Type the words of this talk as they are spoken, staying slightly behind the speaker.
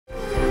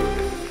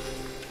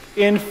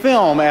In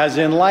film, as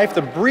in life,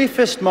 the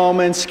briefest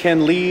moments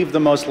can leave the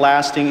most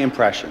lasting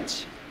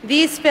impressions.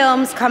 These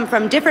films come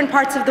from different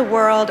parts of the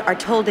world, are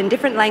told in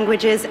different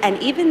languages,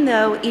 and even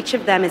though each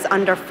of them is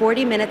under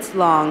 40 minutes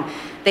long,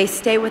 they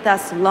stay with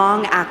us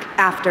long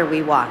after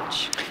we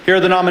watch. Here are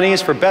the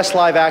nominees for Best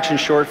Live Action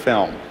Short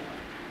Film.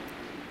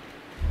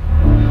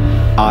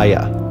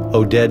 Aya,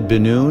 Oded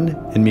Benoon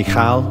and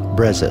Michal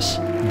Brezis,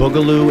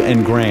 Boogaloo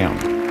and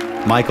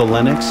Graham, Michael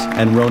Lennox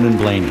and Ronan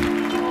Blaney,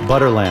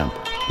 Butterlamp,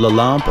 La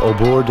Lampe au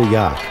bord de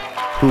Yak,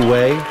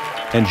 Huey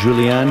and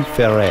Julianne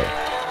Ferret,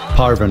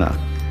 Parvana,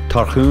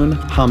 Tarhun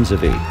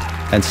Hamzavi,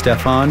 and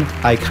Stefan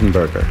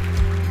Eichenberger.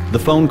 The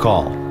Phone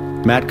Call,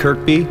 Matt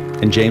Kirkby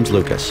and James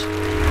Lucas.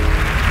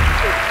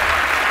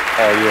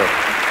 All you.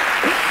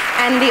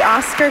 And the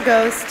Oscar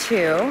goes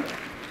to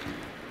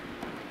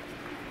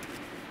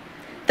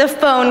The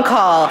Phone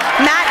Call,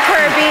 Matt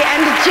Kirkby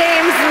and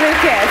James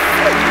Lucas.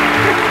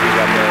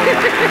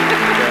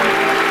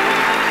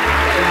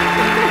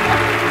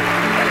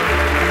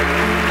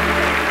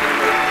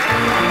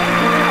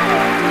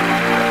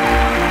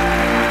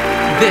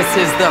 This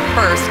is the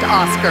first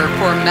Oscar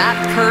for Matt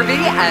Kirkby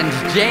and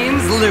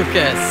James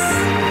Lucas.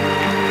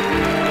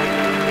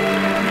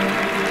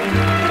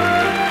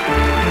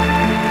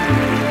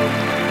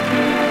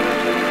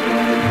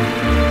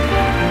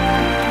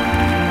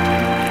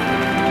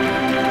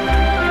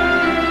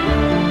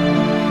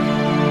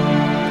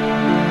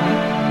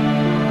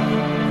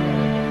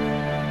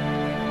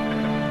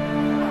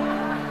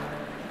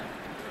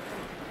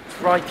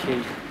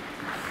 Crikey.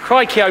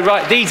 Crikey,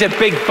 right, these are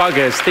big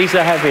buggers. These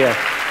are heavier.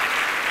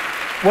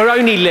 We're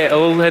only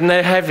little and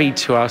they're heavy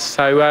to us,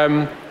 so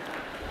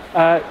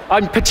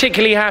I'm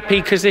particularly happy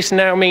because this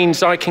now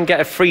means I can get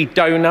a free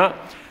donut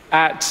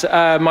at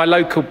my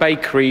local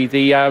bakery,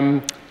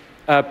 the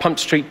Pump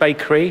Street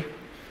Bakery.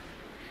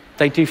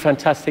 They do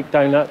fantastic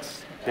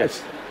donuts.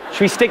 Yes.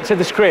 Should we stick to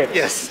the script?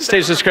 Yes.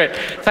 Stick to the script.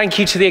 Thank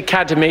you to the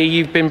Academy,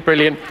 you've been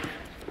brilliant.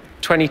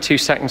 22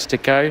 seconds to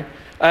go.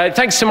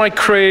 Thanks to my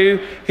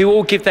crew, who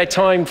all give their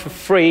time for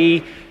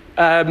free.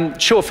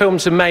 Short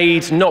films are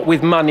made not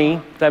with money,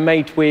 they're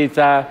made with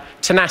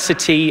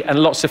tenacity and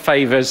lots of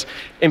favours.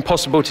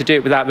 Impossible to do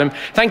it without them.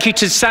 Thank you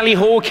to Sally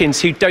Hawkins,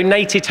 who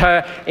donated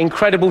her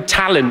incredible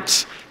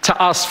talent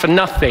to us for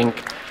nothing.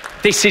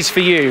 This is for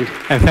you.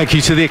 And thank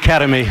you to the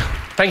Academy.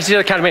 Thank you to the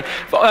Academy.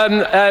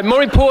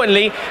 More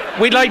importantly,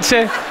 we'd like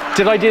to,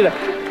 did I do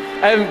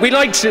that? We'd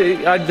like to,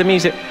 the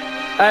music.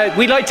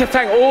 We'd like to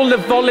thank all the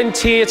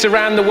volunteers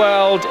around the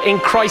world in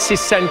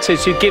crisis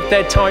centres who give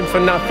their time for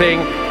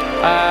nothing.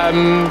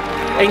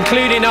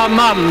 Including our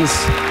mums,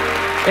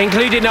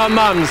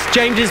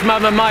 James's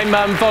mum and my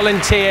mum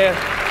volunteer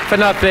for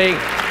nothing.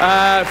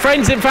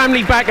 Friends and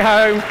family back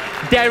home,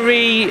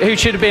 Derry, who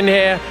should have been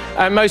here,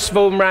 and most of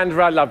all, Miranda,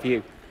 I love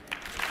you.